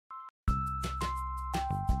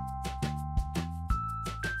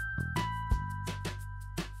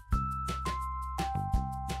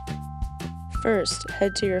First,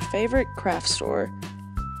 head to your favorite craft store.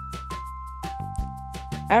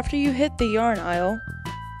 After you hit the yarn aisle,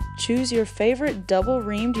 choose your favorite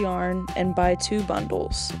double-reamed yarn and buy 2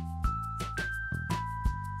 bundles.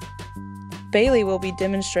 Bailey will be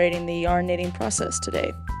demonstrating the yarn knitting process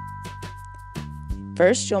today.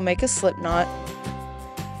 First, you'll make a slip knot.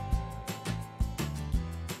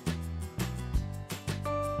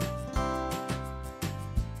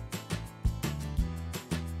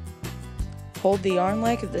 Hold the yarn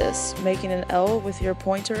like this, making an L with your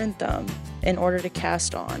pointer and thumb in order to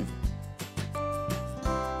cast on.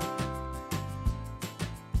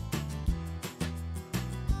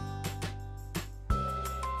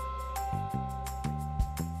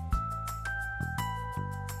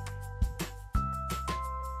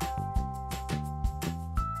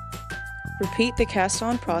 Repeat the cast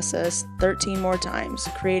on process 13 more times,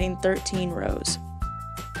 creating 13 rows.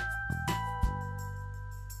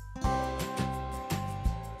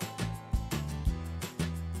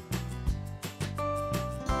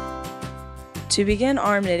 To begin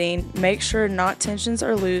arm knitting, make sure knot tensions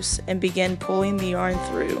are loose and begin pulling the yarn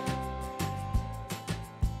through.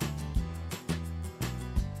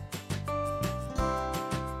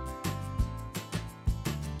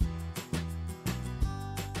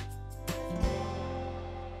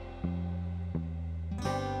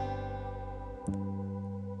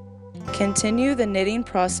 Continue the knitting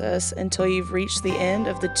process until you've reached the end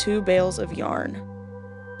of the 2 bales of yarn.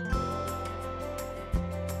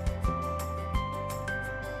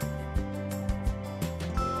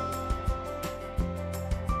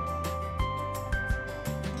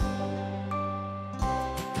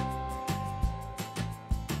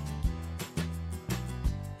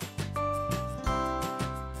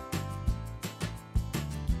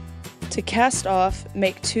 To cast off,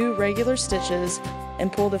 make 2 regular stitches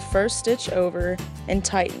and pull the first stitch over and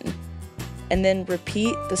tighten, and then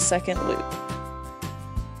repeat the second loop.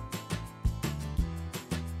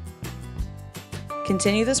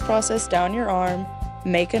 Continue this process down your arm,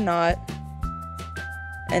 make a knot,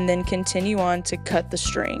 and then continue on to cut the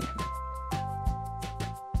string.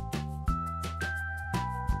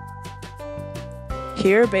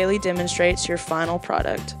 Here, Bailey demonstrates your final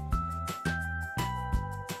product.